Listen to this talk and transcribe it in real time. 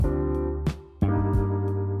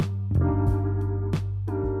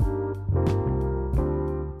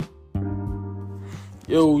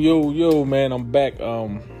Yo, man, I'm back.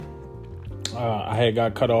 I had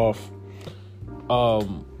got cut off.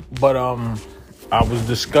 But I was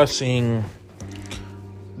discussing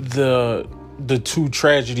the two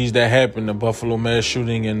tragedies that happened, the Buffalo mass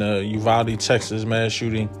shooting and the Uvalde, Texas mass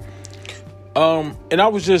shooting. And I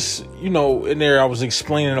was just, in there I was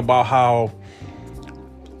explaining about how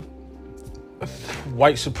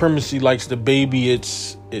white supremacy likes to baby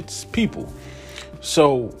its people.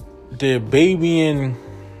 So they're babying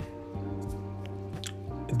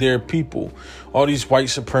their people. All these white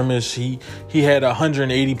supremacists. He had a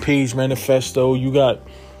 180-page manifesto. You got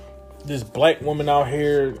this black woman out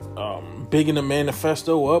here bigging the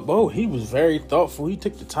manifesto up. Oh, he was very thoughtful. He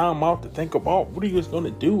took the time out to think about what he was going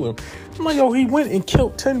to do. And I'm like, he went and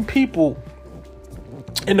killed 10 people.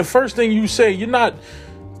 And the first thing you say, you're not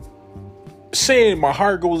saying my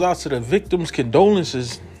heart goes out to the victims'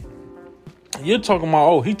 condolences. You're talking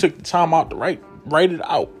about, he took the time out to write it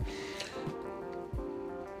out.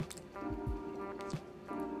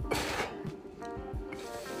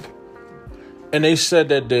 And they said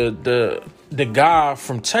that the guy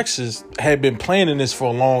from Texas had been planning this for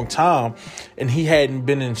a long time, and he hadn't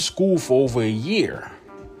been in school for over a year.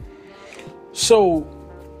 So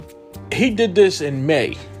he did this in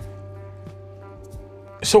May.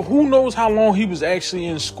 So who knows how long he was actually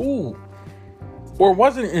in school or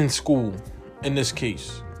wasn't in school in this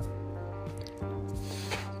case.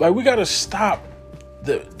 Like, we got to stop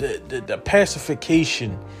the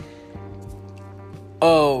pacification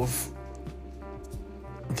of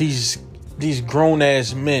these grown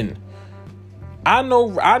ass men. I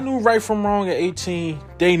knew right from wrong at 18.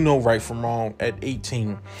 They know right from wrong at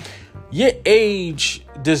 18. Your age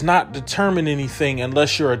does not determine anything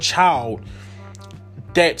unless you're a child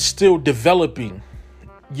that's still developing.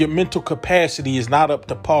 Your mental capacity is not up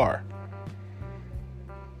to par.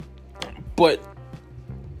 But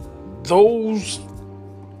those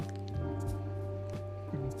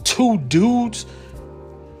two dudes,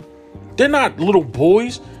 they're not little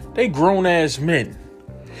boys. They grown ass men.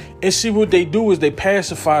 And see, what they do is they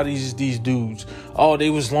pacify these dudes. Oh, they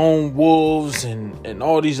was lone wolves and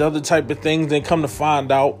all these other type of things. They come to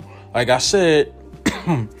find out, like I said,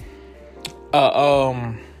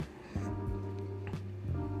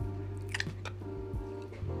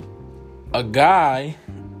 a guy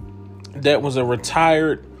that was a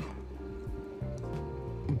retired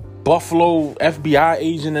Buffalo FBI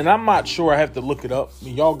agent, and I'm not sure, I have to look it up.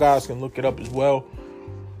 Y'all guys can look it up as well.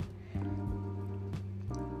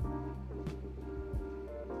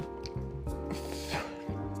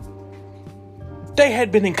 They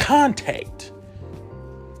had been in contact.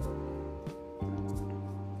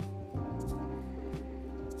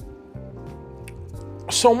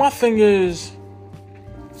 So my thing is,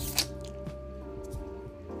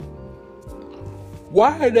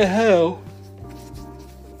 why in the hell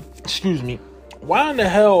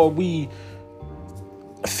are we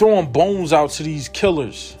throwing bones out to these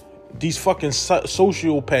killers, these fucking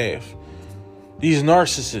sociopaths, these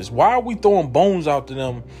narcissists? Why are we throwing bones out to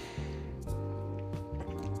them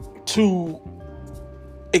to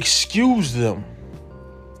excuse them?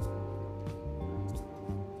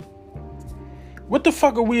 What the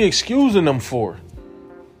fuck are we excusing them for?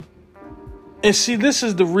 And see, this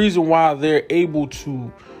is the reason why they're able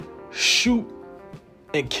to shoot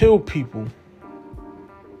and kill people.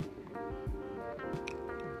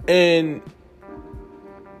 And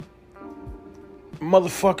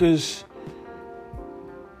motherfuckers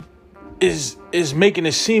is making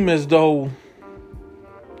it seem as though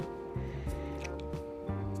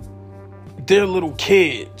they're little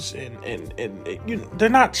kids and they're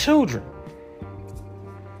not children.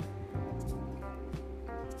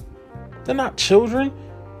 They're not children.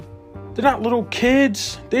 They're not little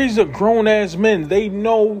kids. These are grown-ass men. They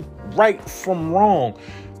know right from wrong.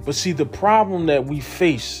 But see, the problem that we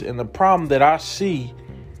face and the problem that I see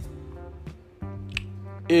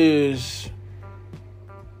is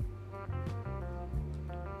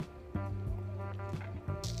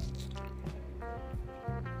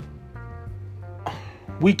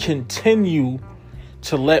we continue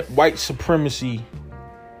to let white supremacy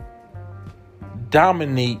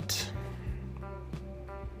dominate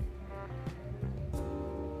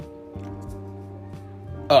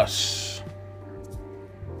us.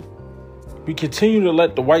 We continue to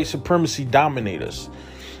let the white supremacy dominate us.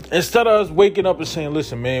 Instead of us waking up and saying,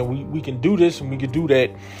 listen, man, we can do this and we can do that.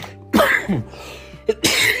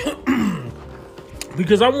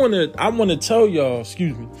 Because I want to tell y'all,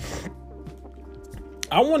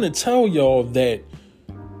 I want to tell y'all that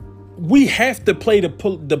we have to play the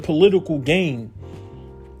political game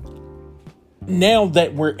now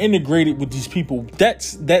that we're integrated with these people,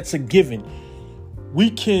 that's a given. We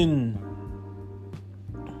can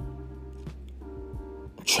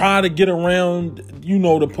try to get around,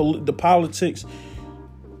 the politics.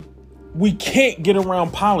 We can't get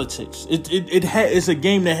around politics. It's a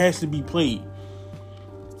game that has to be played.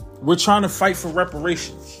 We're trying to fight for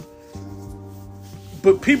reparations.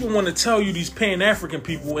 But people want to tell you, these Pan-African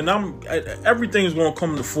people, and everything is going to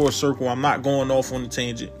come to full circle. I'm not going off on a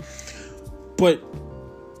tangent. But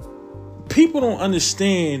people don't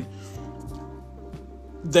understand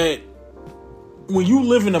that when you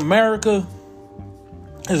live in America,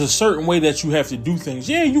 there's a certain way that you have to do things.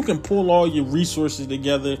 Yeah, you can pull all your resources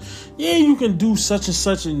together. Yeah, you can do such and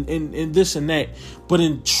such and this and that. But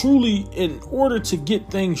in order to get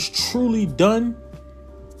things truly done,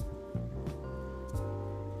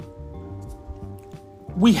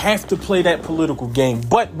 we have to play that political game.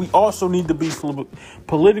 But we also need to be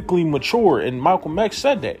politically mature. And Malcolm X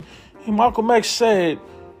said that. And Malcolm X said,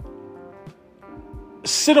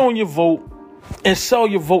 sit on your vote and sell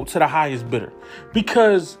your vote to the highest bidder.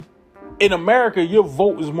 Because in America, your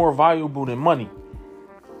vote is more valuable than money.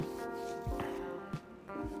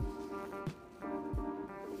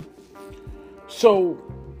 So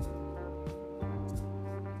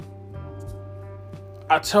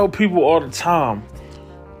I tell people all the time,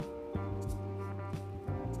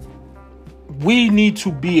 we need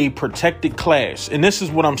to be a protected class. And this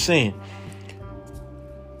is what I'm saying.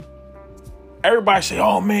 Everybody say,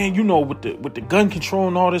 oh man, with the gun control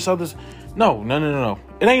and all this others. No.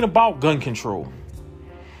 It ain't about gun control.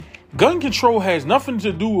 Gun control has nothing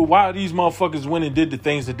to do with why these motherfuckers went and did the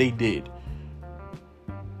things that they did.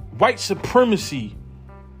 White supremacy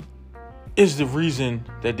is the reason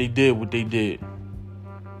that they did what they did.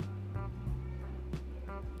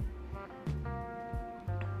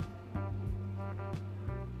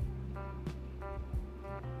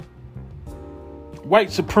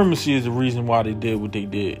 White supremacy is the reason why they did what they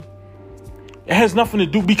did. It has nothing to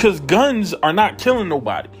do, because guns are not killing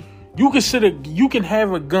nobody. You can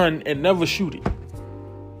have a gun and never shoot it.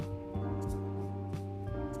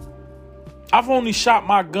 I've only shot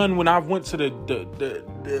my gun when I went to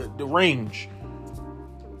the range.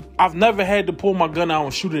 I've never had to pull my gun out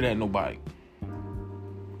and shoot it at nobody.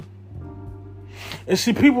 And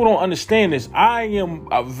see, people don't understand this. I am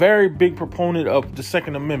a very big proponent of the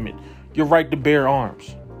Second Amendment. Your right to bear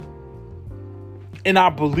arms. And I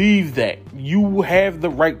believe that you have the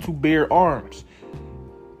right to bear arms.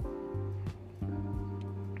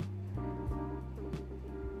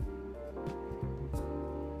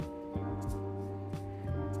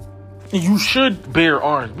 You should bear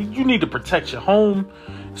arms. You need to protect your home.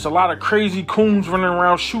 It's a lot of crazy coons running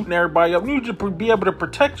around shooting everybody up. You need to be able to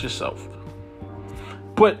protect yourself.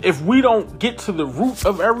 But if we don't get to the root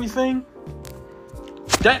of everything,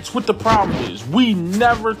 that's what the problem is. We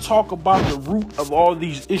never talk about the root of all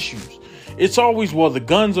these issues. It's always, well, the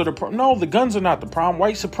guns are the problem. No, the guns are not the problem.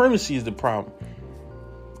 White supremacy is the problem.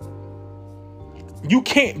 You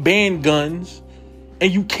can't ban guns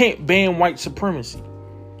and you can't ban white supremacy.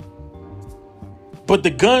 But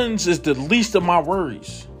the guns is the least of my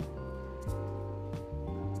worries.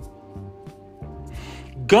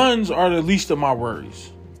 Guns are the least of my worries.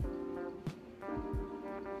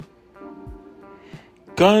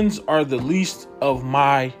 Guns are the least of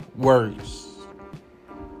my worries.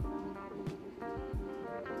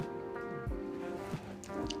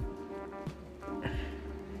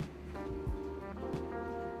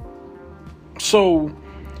 So,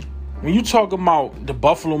 when you talk about the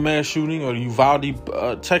Buffalo mass shooting or the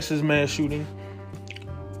Uvalde, Texas mass shooting,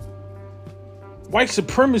 white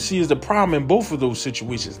supremacy is the problem in both of those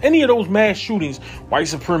situations. Any of those mass shootings, white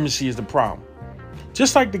supremacy is the problem.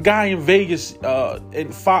 Just like the guy in Vegas,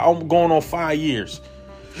 going on 5 years.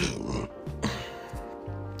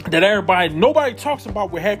 Nobody talks about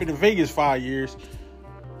what happened in Vegas 5 years.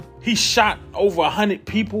 He shot over 100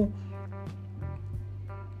 people.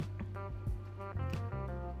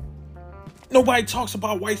 Nobody talks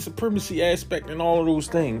about white supremacy aspect and all of those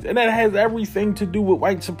things. And that has everything to do with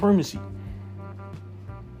white supremacy.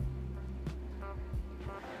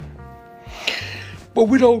 But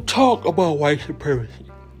we don't talk about white supremacy.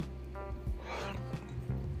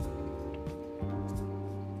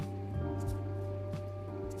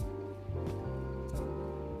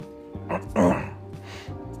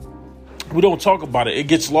 We don't talk about it. It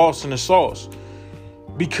gets lost in the sauce.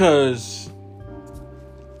 Because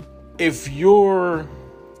if you're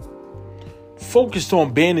focused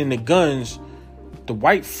on banning the guns, the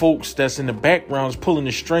white folks that's in the backgrounds pulling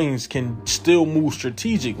the strings can still move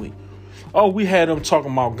strategically. Oh, we had them talking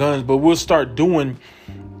about guns, but we'll start doing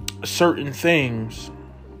certain things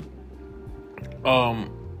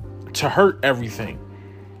to hurt everything,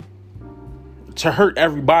 to hurt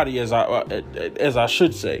everybody, as I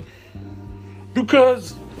should say,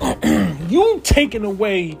 because you taking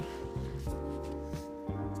away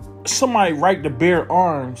somebody right to bear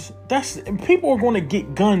arms, people are going to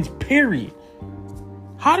get guns, period.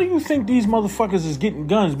 How do you think these motherfuckers is getting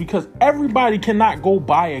guns? Because everybody cannot go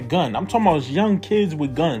buy a gun. I'm talking about young kids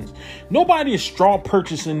with guns. Nobody is straw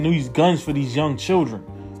purchasing these guns for these young children.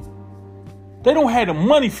 They don't have the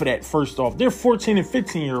money for that, first off. They're 14 and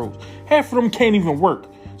 15 year olds. Half of them can't even work.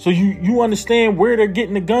 So you understand where they're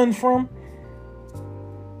getting the guns from?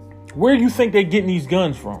 Where do you think they're getting these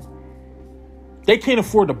guns from? They can't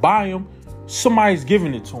afford to buy them. Somebody's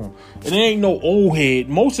giving it to them. And it ain't no old head.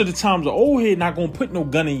 Most of the times, the old head not going to put no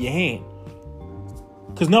gun in your hand.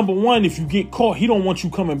 Because number one, if you get caught, he don't want you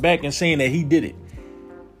coming back and saying that he did it.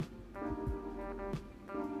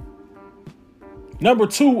 Number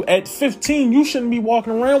two, at 15, you shouldn't be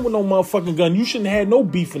walking around with no motherfucking gun. You shouldn't have had no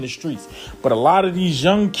beef in the streets. But a lot of these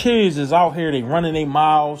young kids is out here, they running their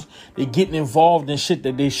mouths. They getting involved in shit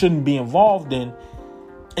that they shouldn't be involved in.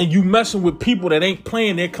 And you messing with people that ain't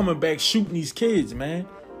playing, they're coming back shooting these kids, man.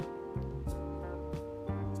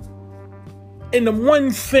 And the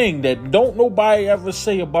one thing that don't nobody ever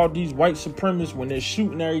say about these white supremacists when they're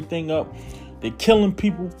shooting everything up, they're killing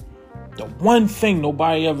people. The one thing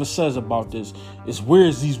nobody ever says about this is,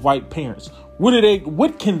 where's these white parents?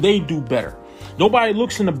 What can they do better? Nobody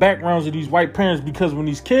looks in the backgrounds of these white parents, because when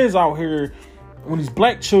these kids out here, when these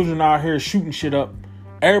black children out here shooting shit up,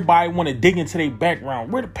 everybody want to dig into their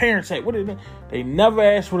background. Where the parents at? They never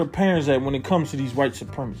ask where the parents at when it comes to these white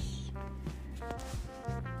supremacists.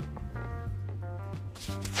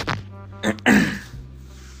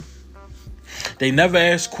 They never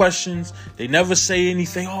ask questions. They never say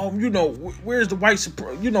anything. Oh, where's the white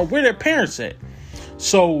where their parents at?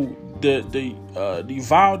 So the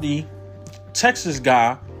Uvalde, Texas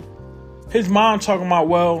guy, his mom talking about,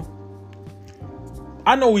 well,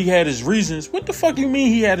 I know he had his reasons. What the fuck you mean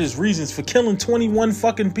he had his reasons for killing 21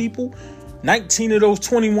 fucking people? 19 of those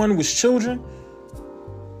 21 was children.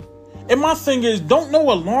 And my thing is, don't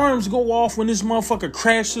no alarms go off when this motherfucker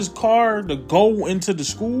crashed his car to go into the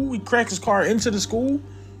school? He crashed his car into the school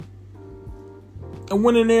and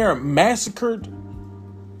went in there and massacred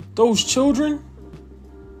those children.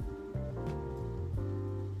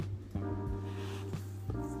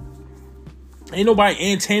 Ain't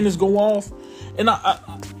nobody antennas go off. And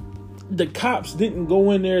the cops didn't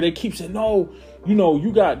go in there. They keep saying, no,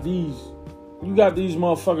 you got these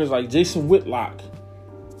motherfuckers like Jason Whitlock.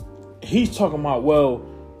 He's talking about, well,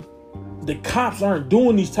 the cops aren't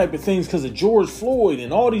doing these type of things because of George Floyd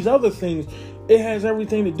and all these other things. It has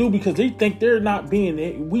everything to do because they think they're not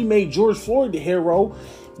being, we made George Floyd the hero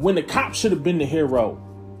when the cops should have been the hero.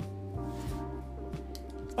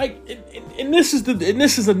 Like, and this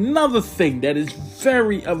is another thing that is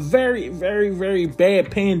a very, very, very bad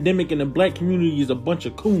pandemic in the black community, is a bunch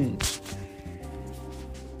of coons.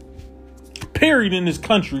 Period. In this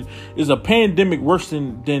country is a pandemic worse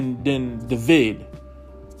than the vid.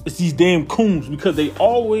 It's these damn coons, because they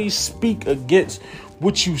always speak against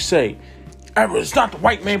what you say. It's not the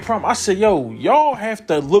white man problem. I say, y'all have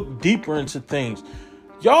to look deeper into things.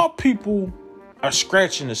 Y'all people are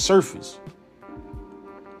scratching the surface.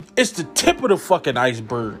 It's the tip of the fucking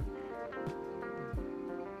iceberg.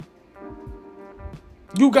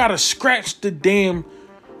 You gotta scratch the damn.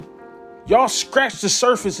 Y'all scratch the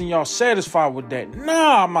surface and y'all satisfied with that.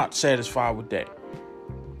 Nah, I'm not satisfied with that.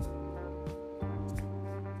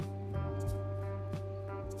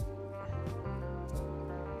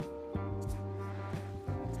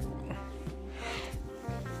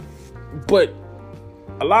 But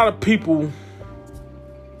a lot of people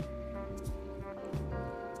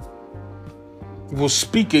will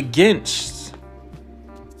speak against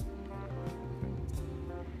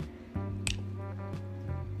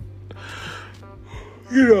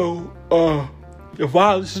the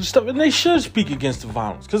violence and stuff, and they should speak against the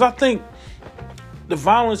violence, because I think the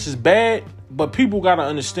violence is bad, but people got to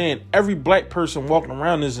understand every black person walking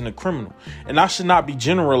around isn't a criminal, and I should not be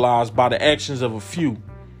generalized by the actions of a few.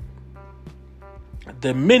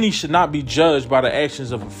 The many should not be judged by the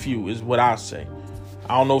actions of a few, is what I say.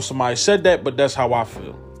 I don't know if somebody said that, but that's how I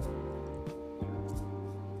feel.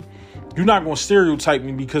 You're not going to stereotype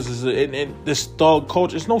me because it's this thug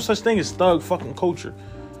culture. There's no such thing as thug fucking culture.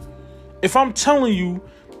 If I'm telling you,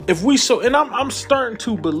 and I'm starting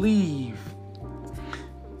to believe,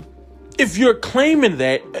 if you're claiming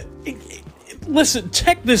that, listen,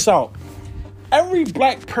 check this out. Every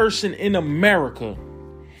black person in America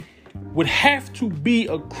would have to be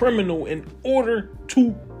a criminal in order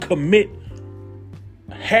to commit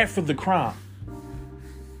half of the crime.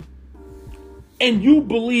 And you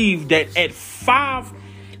believe that at 5,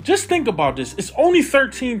 just think about this. It's only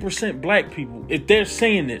 13% black people. If they're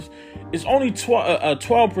saying this, it's only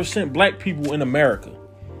 12% black people in America.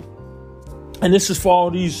 And this is for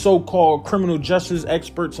all these so-called criminal justice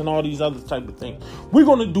experts and all these other type of things. We're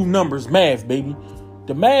going to do numbers, math, baby.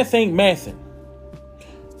 The math ain't mathing.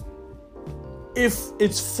 If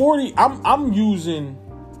it's 40, I'm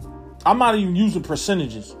not even using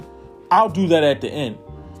percentages. I'll do that at the end.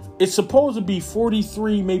 It's supposed to be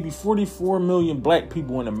 43, maybe 44 million black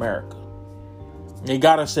people in America. They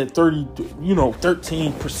got us at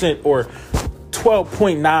 13% or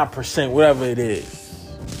 12.9%, whatever it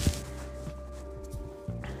is.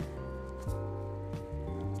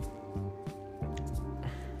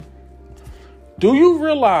 Do you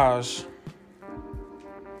realize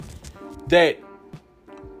that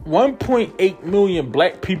 1.8 million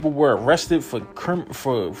black people were arrested for crime,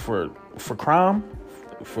 for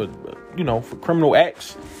criminal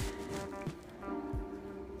acts?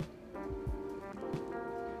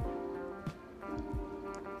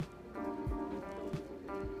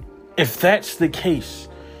 If that's the case,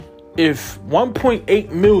 if 1.8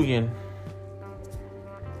 million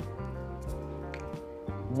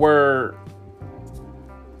were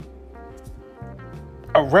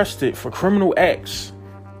arrested for criminal acts,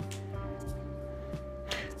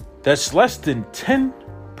 that's less than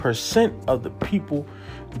 10% of the people,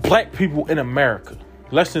 black people in America.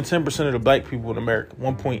 Less than 10% of the black people in America.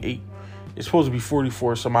 1.8. It's supposed to be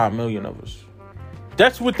 44 some odd million of us.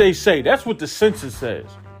 That's what they say. That's what the census says.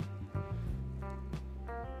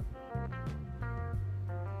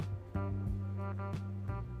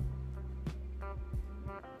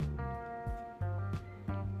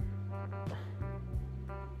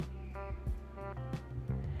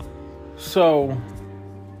 So,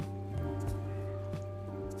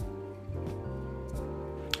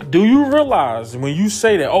 do you realize when you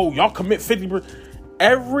say that, oh, y'all commit 50%,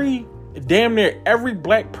 damn near every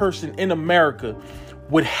black person in America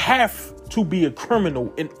would have to be a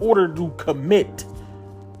criminal in order to commit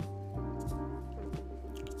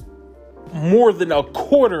more than a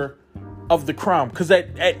quarter of the crime? Because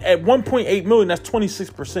at 1.8 million, that's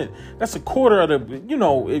 26%. That's a quarter of the,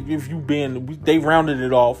 if you been, they rounded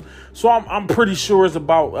it off. So I'm pretty sure it's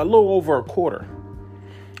about a little over a quarter.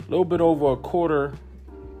 A little bit over a quarter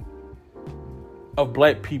of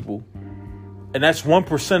black people. And that's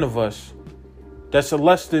 1% of us. That's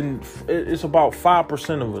it's about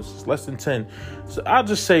 5% of us. It's less than 10. So I'll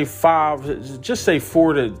just say 4 to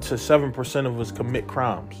 7% of us commit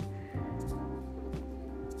crimes.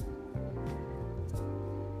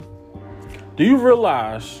 Do you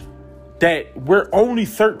realize that we're only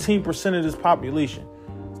 13% of this population?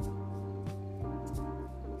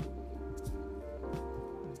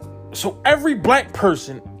 So every black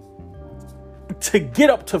person, to get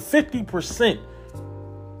up to 50%,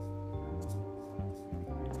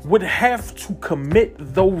 would have to commit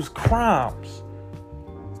those crimes.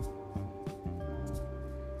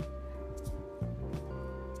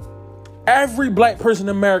 Every black person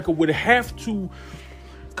in America would have to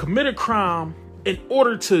commit a crime in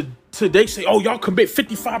order to they say, oh, y'all commit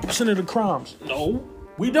 55% of the crimes. No,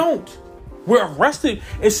 we don't. We're arrested.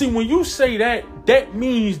 And see, when you say that, that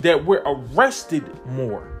means that we're arrested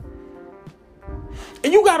more.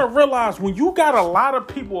 And you got to realize, when you got a lot of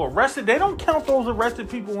people arrested, they don't count those arrested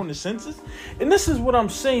people on the census. And this is what I'm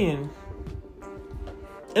saying.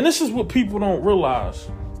 And this is what people don't realize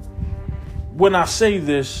when I say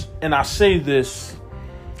this, and I say this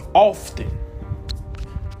often.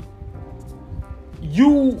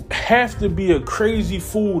 You have to be a crazy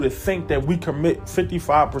fool to think that we commit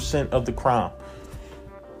 55% of the crime.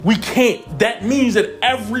 We can't. That means that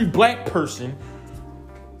every black person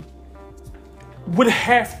would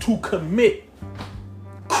have to commit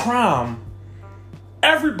crime.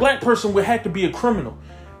 Every black person would have to be a criminal.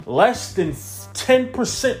 Less than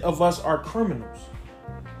 10% of us are criminals.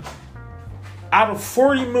 Out of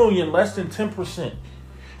 40 million, less than 10%.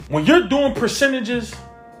 When you're doing percentages,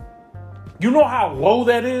 you know how low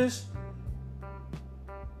that is?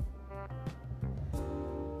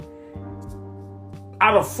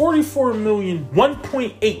 Out of 44 million,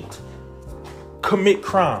 1.8 commit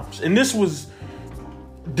crimes. And this is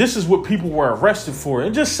what people were arrested for.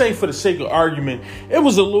 And just say, for the sake of argument, it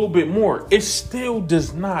was a little bit more. It still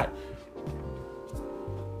does not.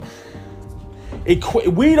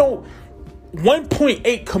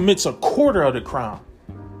 1.8 commits a quarter of the crime.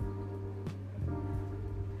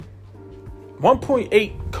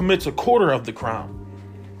 1.8 commits a quarter of the crime.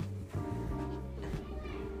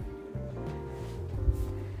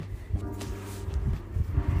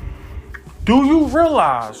 Do you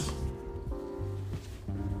realize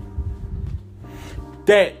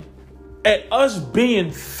that at us being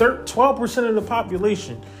 12% of the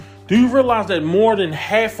population, do you realize that more than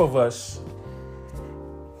half of us,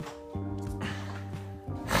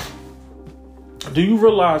 do you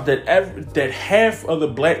realize that that half of the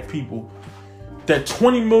black people, that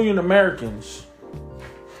 20 million Americans,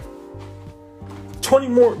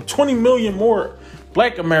 20 million more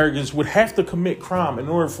black Americans would have to commit crime in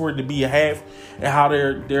order for it to be a half, and how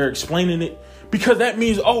they're explaining it? Because that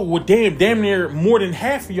means, oh, well, damn near more than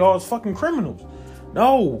half of y'all is fucking criminals.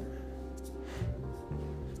 No.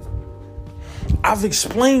 I've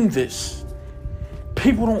explained this.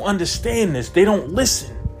 People don't understand this. They don't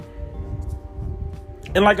listen.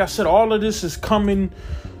 And like I said, all of this is coming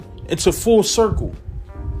into full circle.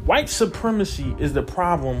 White supremacy is the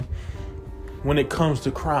problem when it comes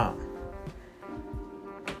to crime.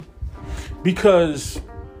 Because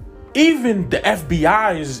even the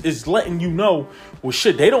FBI is letting you know, well,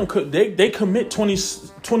 shit, they commit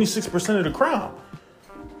 26% of the crime.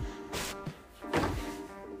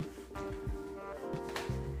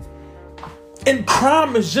 And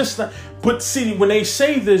crime is just not, but see, when they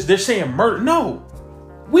say this, they're saying murder. No,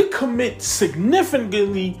 we commit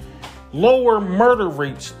significantly lower murder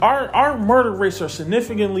rates. Our murder rates are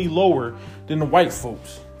significantly lower than the white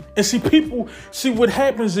folks. And see what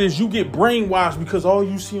happens is you get brainwashed because all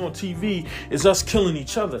you see on TV is us killing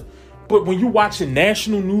each other. But when you watching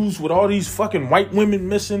national news with all these fucking white women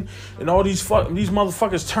missing and all these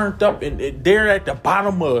motherfuckers turned up and they're at the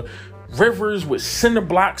bottom of rivers with cinder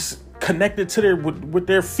blocks connected to with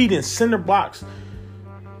their feet in cinder blocks.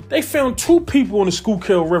 They found 2 people in the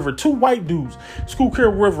Schuylkill River, 2 white dudes,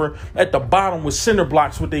 Schuylkill River at the bottom with cinder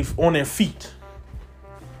blocks on their feet.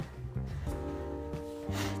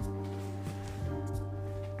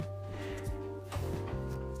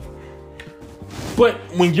 But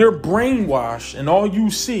when you're brainwashed and all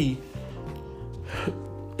you see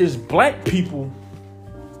is black people,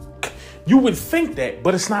 you would think that,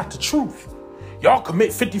 but it's not the truth. Y'all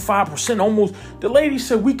commit 55% almost. The lady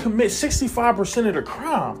said we commit 65% of the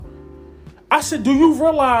crime. I said, do you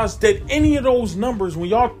realize that any of those numbers, when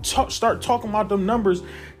y'all start talking about them numbers,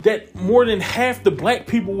 that more than half the black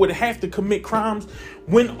people would have to commit crimes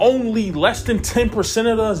when only less than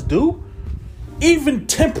 10% of us do? Even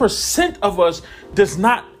 10% of us does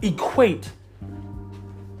not equate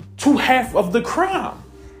to half of the crime.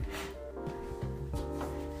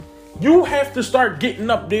 You have to start getting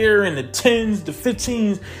up there in the 10s, the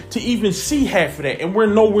 15s to even see half of that, and we're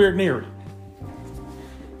nowhere near it.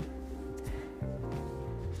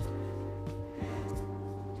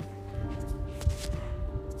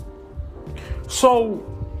 So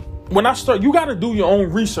when you got to do your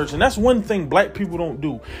own research. And that's one thing black people don't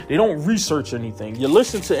do. They don't research anything. You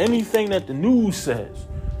listen to anything that the news says.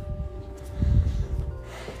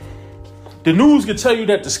 The news can tell you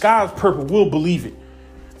that the sky's purple. We'll believe it.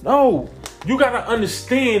 No, you got to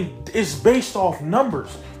understand it's based off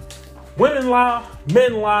numbers. Women lie,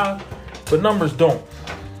 men lie, but numbers don't.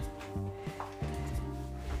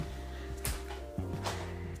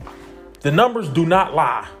 The numbers do not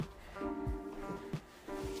lie.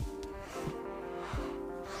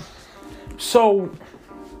 So,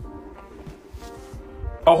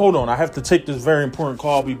 hold on. I have to take this very important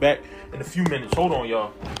call. I'll be back in a few minutes. Hold on,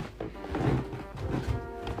 y'all.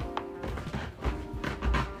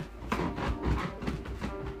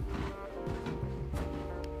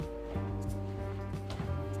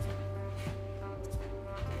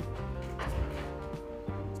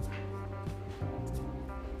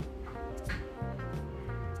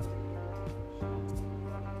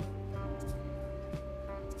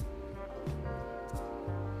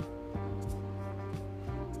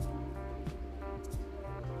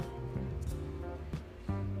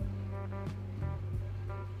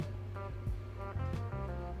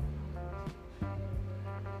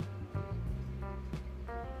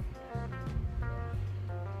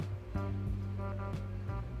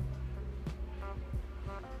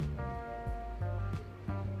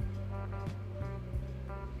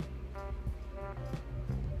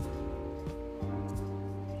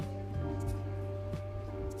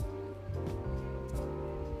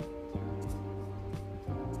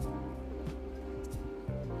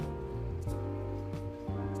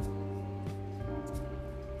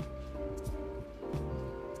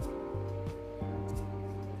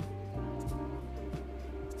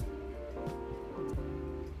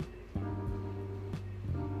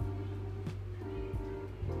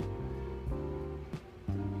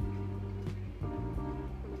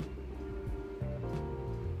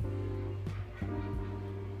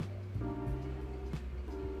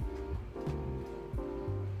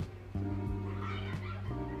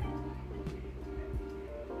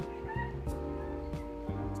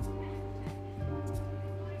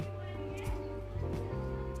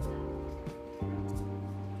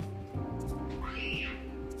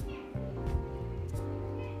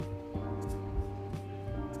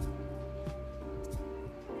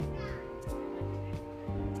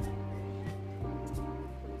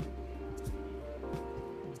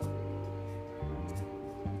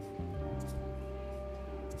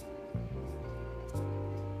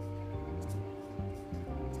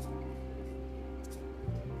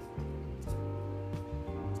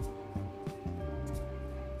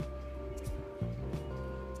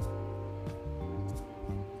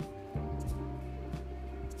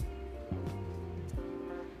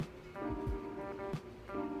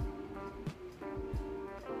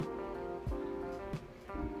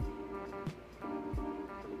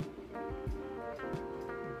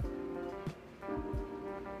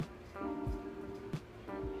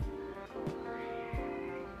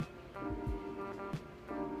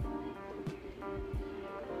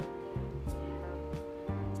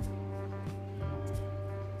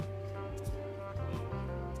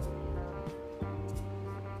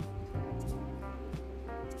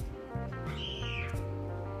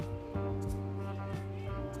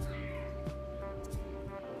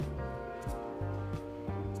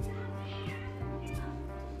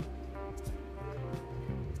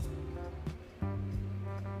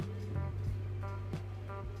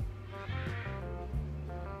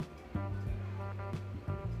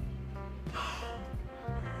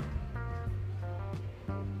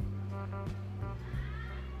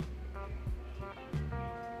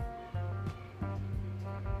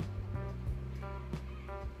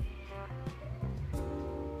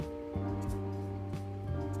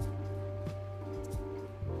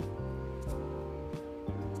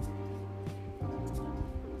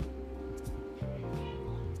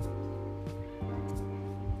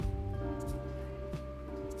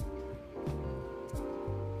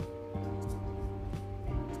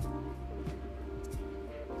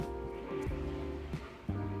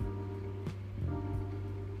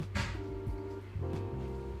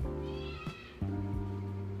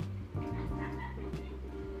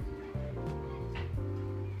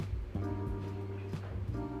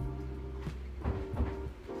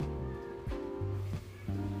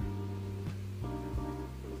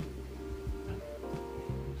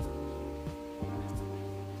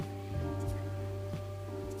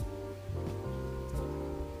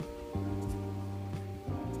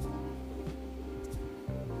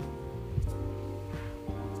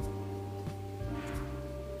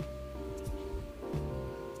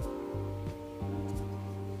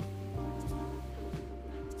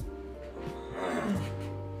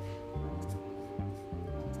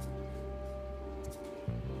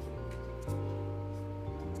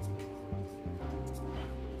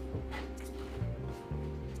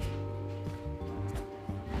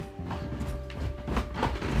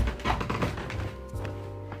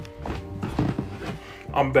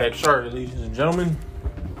 I'm back. Sorry, ladies and gentlemen.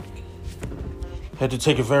 Had to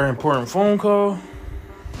take a very important phone call.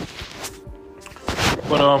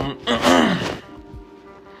 But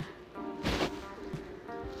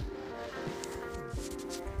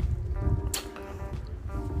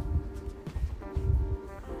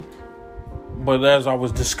but as I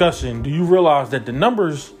was discussing, do you realize that the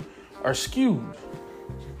numbers are skewed?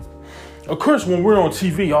 Of course, when we're on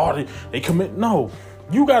TV, they commit. No,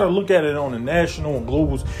 you got to look at it on the national and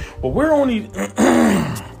globals. But we're only.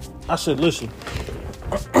 I said, listen.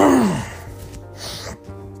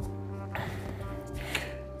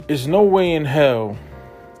 There's no way in hell.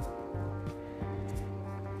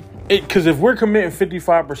 Because if we're committing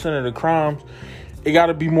 55% of the crimes, it got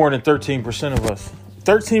to be more than 13% of us.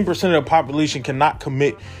 13% of the population cannot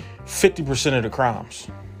commit 50% of the crimes.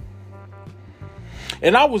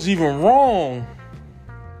 And I was even wrong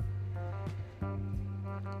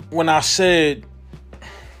when I said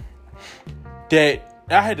that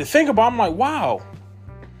I had to think about it. I'm like, wow.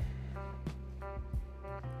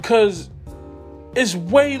 Because it's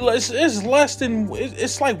way less. It's less than,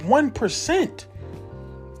 it's like 1%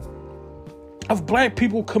 of black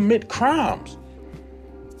people commit crimes.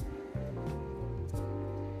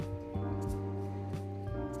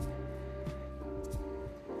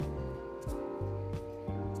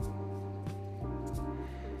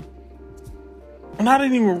 And I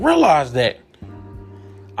didn't even realize that.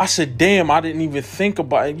 I said, damn, I didn't even think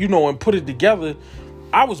about it, and put it together.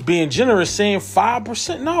 I was being generous saying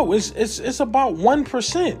 5%. No, it's about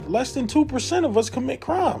 1%. Less than 2% of us commit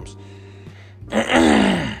crimes.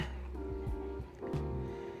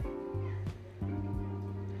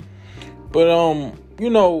 But,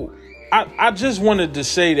 I just wanted to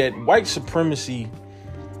say that white supremacy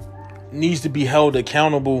needs to be held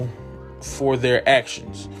accountable for their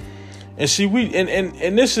actions. And see,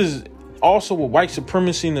 and this is also with white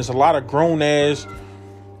supremacy, and there's a lot of grown ass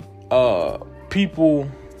people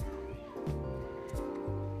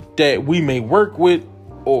that we may work with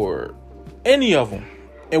or any of them,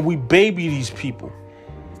 and we baby these people.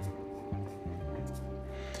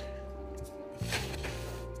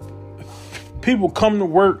 People come to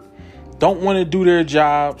work, don't want to do their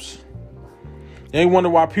jobs. They wonder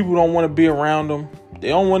why people don't want to be around them. They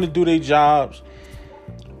don't want to do their jobs.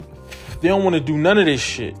 They don't want to do none of this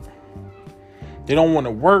shit. They don't want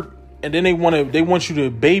to work, and then they want you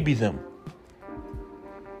to baby them.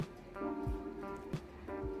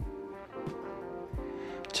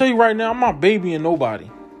 Tell you right now, I'm not babying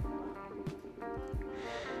nobody.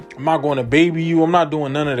 I'm not going to baby you. I'm not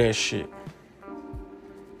doing none of that shit.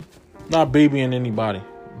 Not babying anybody.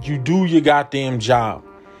 You do your goddamn job.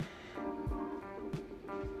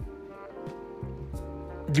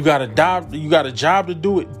 You got a job to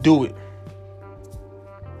do it. Do it.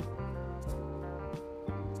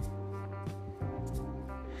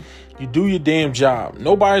 You do your damn job.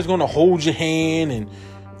 Nobody's gonna hold your hand and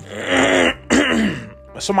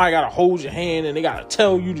somebody gotta hold your hand and they gotta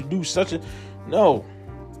tell you to do such a. No.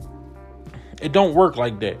 It don't work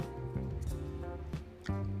like that.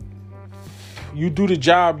 You do the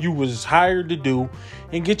job you was hired to do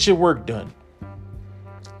and get your work done.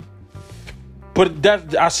 But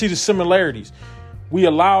I see the similarities. We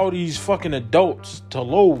allow these fucking adults to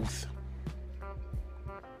loathe.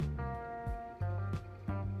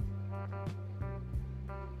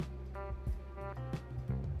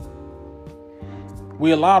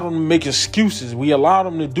 We allow them to make excuses. We allow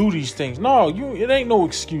them to do these things. No, it ain't no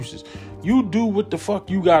excuses. You do what the fuck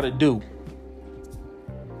you gotta do.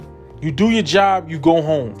 You do your job, you go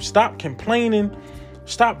home. Stop complaining.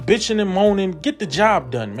 Stop bitching and moaning. Get the job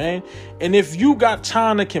done, man. And if you got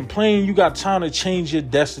time to complain, you got time to change your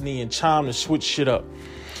destiny and time to switch shit up.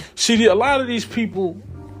 See, a lot of these people,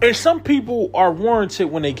 and some people are warranted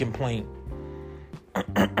when they complain.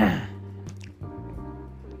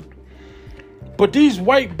 But these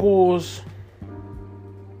white boys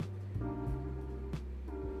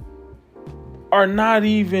are not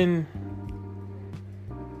even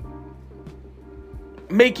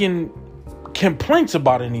making complaints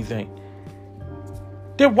about anything.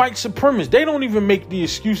 They're white supremacists. They don't even make the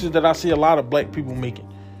excuses that I see a lot of black people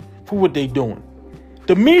making for what they're doing.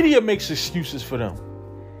 The media makes excuses for them.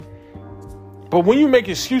 But when you make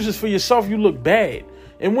excuses for yourself, you look bad.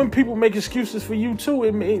 And when people make excuses for you too,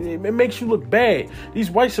 it makes you look bad.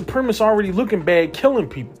 These white supremacists already looking bad, killing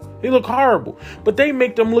people. They look horrible. But they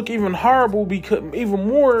make them look even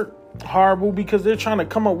more horrible because they're trying to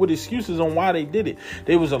come up with excuses on why they did it.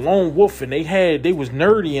 They was a lone wolf and they was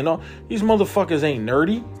nerdy and all. These motherfuckers ain't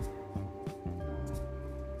nerdy.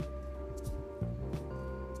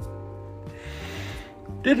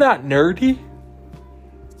 They're not nerdy.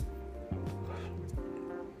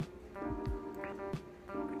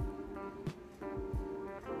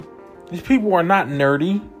 These people are not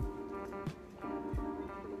nerdy.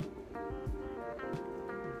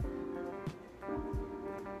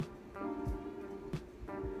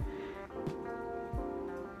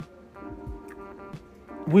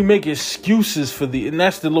 We make excuses for and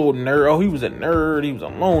that's the little nerd. Oh, he was a nerd. He was a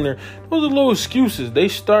loner. Those are little excuses. They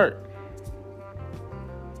start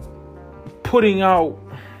putting out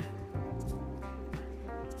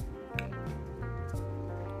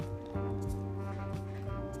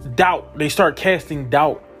doubt. They start casting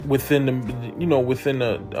doubt within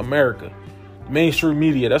the America, mainstream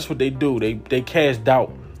media. That's what they do. They cast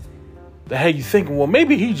doubt. The hell you thinking? Well,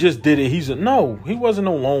 maybe he just did it. No, he wasn't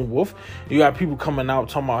no lone wolf. You got people coming out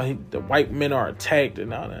talking about the white men are attacked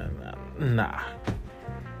and all that. Nah,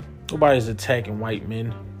 nobody's attacking white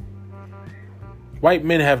men. White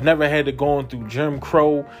men have never had to go through Jim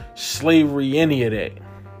Crow, slavery, any of that.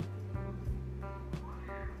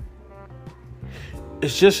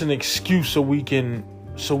 It's just an excuse so we can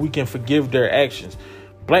forgive their actions.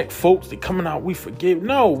 Black folks, they coming out, we forgive.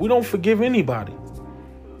 No, we don't forgive anybody.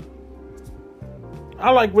 I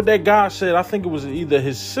like what that guy said. I think it was either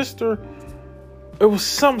his sister. It was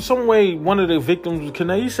some way one of the victims was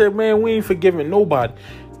connected. He said, man, we ain't forgiving nobody.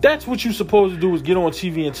 That's what you supposed to do, is get on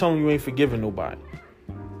TV and tell them you ain't forgiving nobody.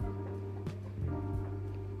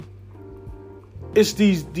 It's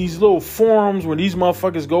these little forums where these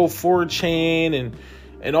motherfuckers go 4chan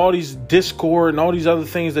and all these Discord and all these other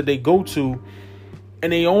things that they go to.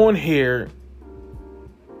 And they on here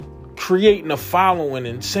creating a following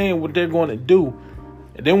and saying what they're going to do.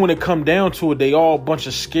 And then when it come down to it, they all a bunch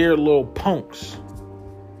of scared little punks.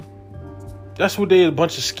 That's what they are, a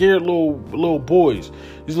bunch of scared little boys.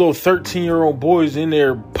 These little 13-year-old boys in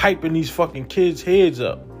there piping these fucking kids' heads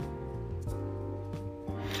up.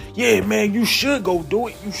 Yeah, man, you should go do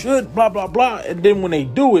it. You should, blah, blah, blah. And then when they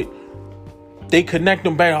do it, they connect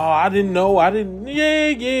them back. Oh, I didn't know. Yeah,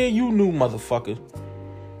 you knew, motherfucker.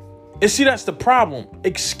 And see, that's the problem.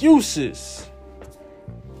 Excuses.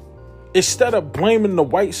 Instead of blaming the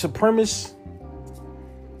white supremacists,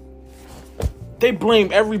 they blame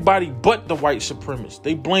everybody but the white supremacists.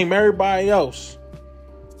 They blame everybody else.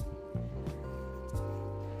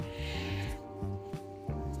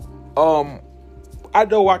 I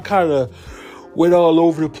know I kind of went all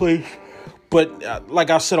over the place, but like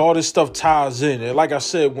I said, all this stuff ties in. And like I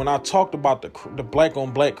said, when I talked about the black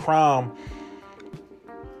on black crime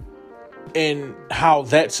and how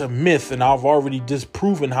that's a myth, and I've already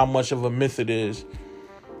disproven how much of a myth it is,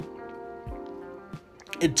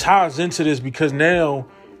 it ties into this because now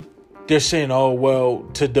they're saying, oh, well,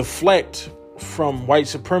 to deflect from white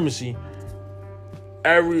supremacy,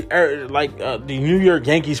 the New York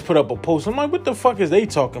Yankees put up a post. I'm like, what the fuck is they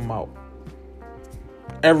talking about?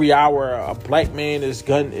 Every hour a black man is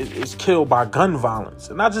killed by gun violence.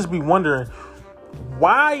 And I just be wondering,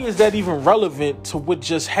 why is that even relevant to what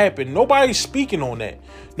just happened? Nobody's speaking on that.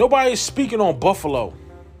 Nobody's speaking on Buffalo.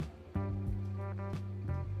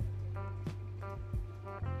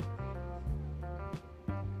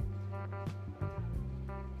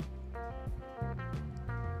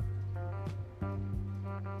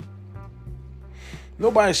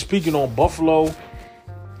 Nobody's speaking on Buffalo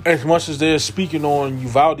as much as they're speaking on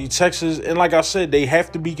Uvalde, Texas. And like I said, they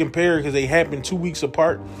have to be compared because they happen 2 weeks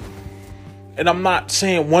apart. And I'm not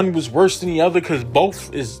saying one was worse than the other, because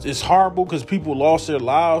both is horrible because people lost their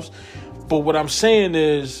lives. But what I'm saying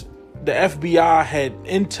is the FBI had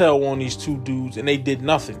intel on these two dudes and they did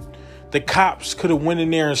nothing. The cops could have went in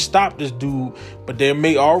there and stopped this dude, but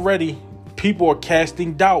people are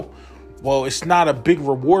casting doubt. Well, it's not a big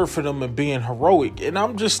reward for them and being heroic. And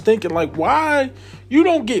I'm just thinking, like, why? You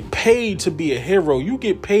don't get paid to be a hero. You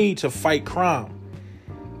get paid to fight crime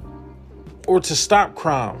or to stop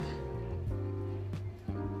crime.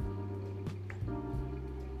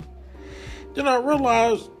 Then I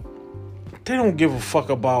realized they don't give a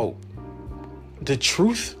fuck about the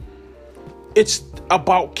truth. It's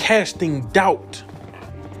about casting doubt.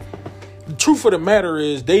 The truth of the matter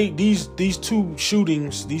is these two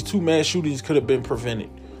mass shootings could have been prevented.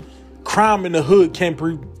 Crime in the hood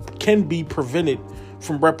can be prevented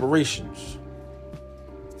from reparations.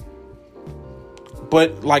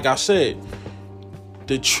 But like I said,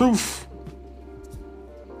 the truth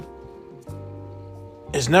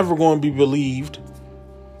is never going to be believed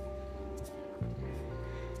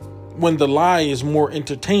when the lie is more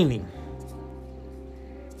entertaining.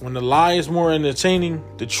 When the lie is more entertaining,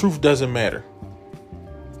 the truth doesn't matter.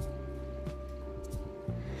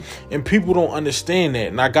 And people don't understand that.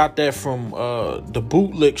 And I got that from the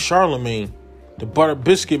bootlick Charlemagne, the butter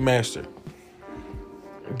biscuit master,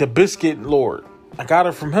 the biscuit lord. I got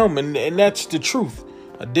it from him. And that's the truth.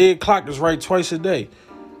 A dead clock is right twice a day.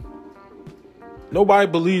 Nobody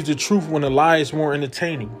believes the truth when a lie is more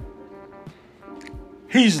entertaining.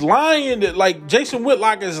 He's lying that, like, Jason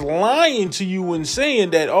Whitlock is lying to you and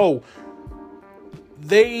saying that, oh,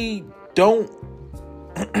 they don't,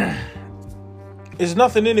 there's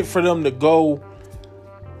nothing in it for them to go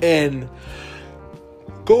in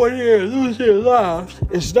here and lose their lives.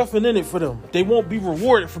 There's nothing in it for them. They won't be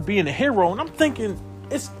rewarded for being a hero. And I'm thinking,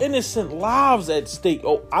 it's innocent lives at stake.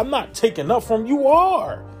 Oh, I'm not taking up from you.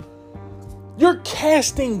 Are. You're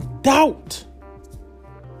casting doubt.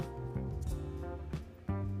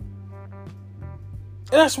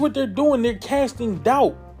 And that's what they're doing. They're casting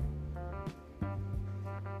doubt.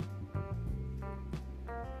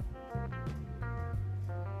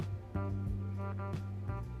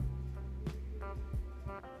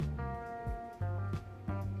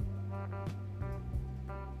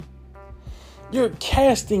 You're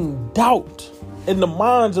casting doubt in the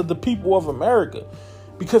minds of the people of America.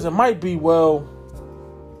 Because it might be, well,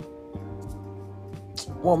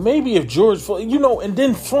 maybe if George Floyd, and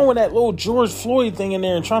then throwing that little George Floyd thing in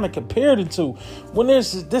there and trying to compare the two, when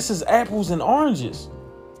this is apples and oranges.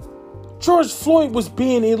 George Floyd was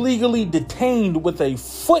being illegally detained with a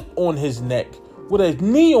foot on his neck, with a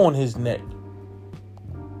knee on his neck.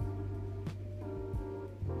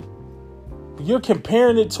 You're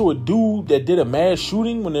comparing it to a dude that did a mass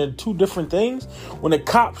shooting when they're two different things. When the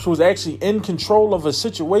cops was actually in control of a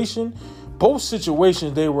situation, both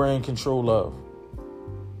situations they were in control of.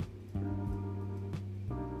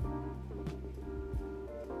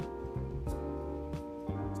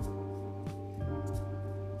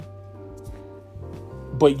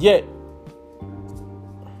 But yet,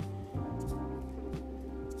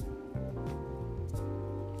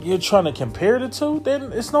 you're trying to compare the two?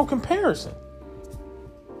 Then it's no comparison.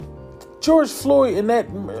 George Floyd and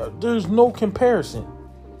that, there's no comparison.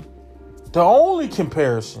 The only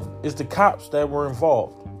comparison is the cops that were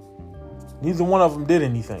involved. Neither one of them did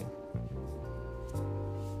anything.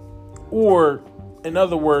 Or, in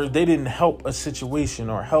other words, they didn't help a situation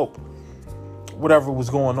or help whatever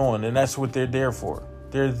was going on. And that's what they're there for.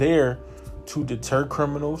 They're there to deter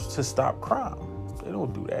criminals, to stop crime. They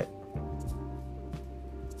don't do that.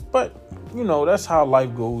 But, that's how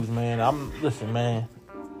life goes, man. Listen, man.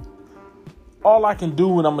 All I can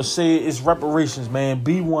do, and I'm going to say it, is reparations, man.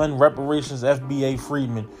 B1, reparations, FBA,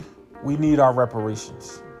 Freedmen. We need our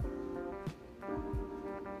reparations.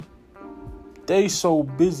 They so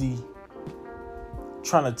busy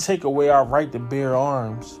trying to take away our right to bear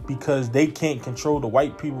arms because they can't control the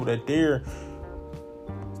white people that they're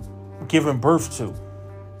giving birth to.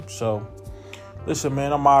 So, listen,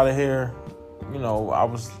 man, I'm out of here. I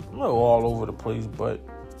was a little all over the place, but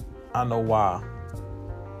I know why.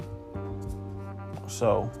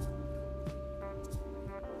 So,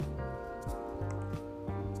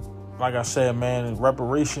 like I said, man,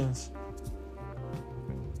 reparations,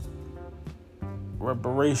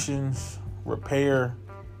 repair,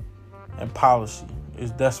 and policy.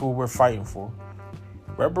 That's what we're fighting for.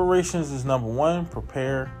 Reparations is number 1,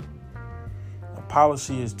 prepare, and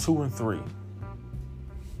policy is 2 and 3.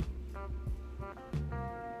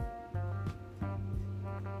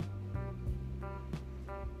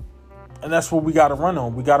 And that's what we got to run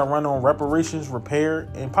on. We got to run on reparations, repair,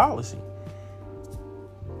 and policy.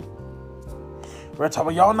 We're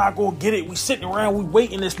talking about y'all not going to get it. We sitting around, we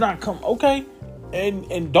waiting, it's not coming. Okay.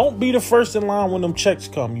 And don't be the first in line when them checks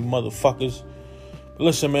come, you motherfuckers.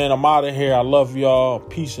 Listen, man, I'm out of here. I love y'all.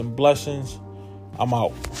 Peace and blessings. I'm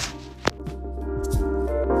out.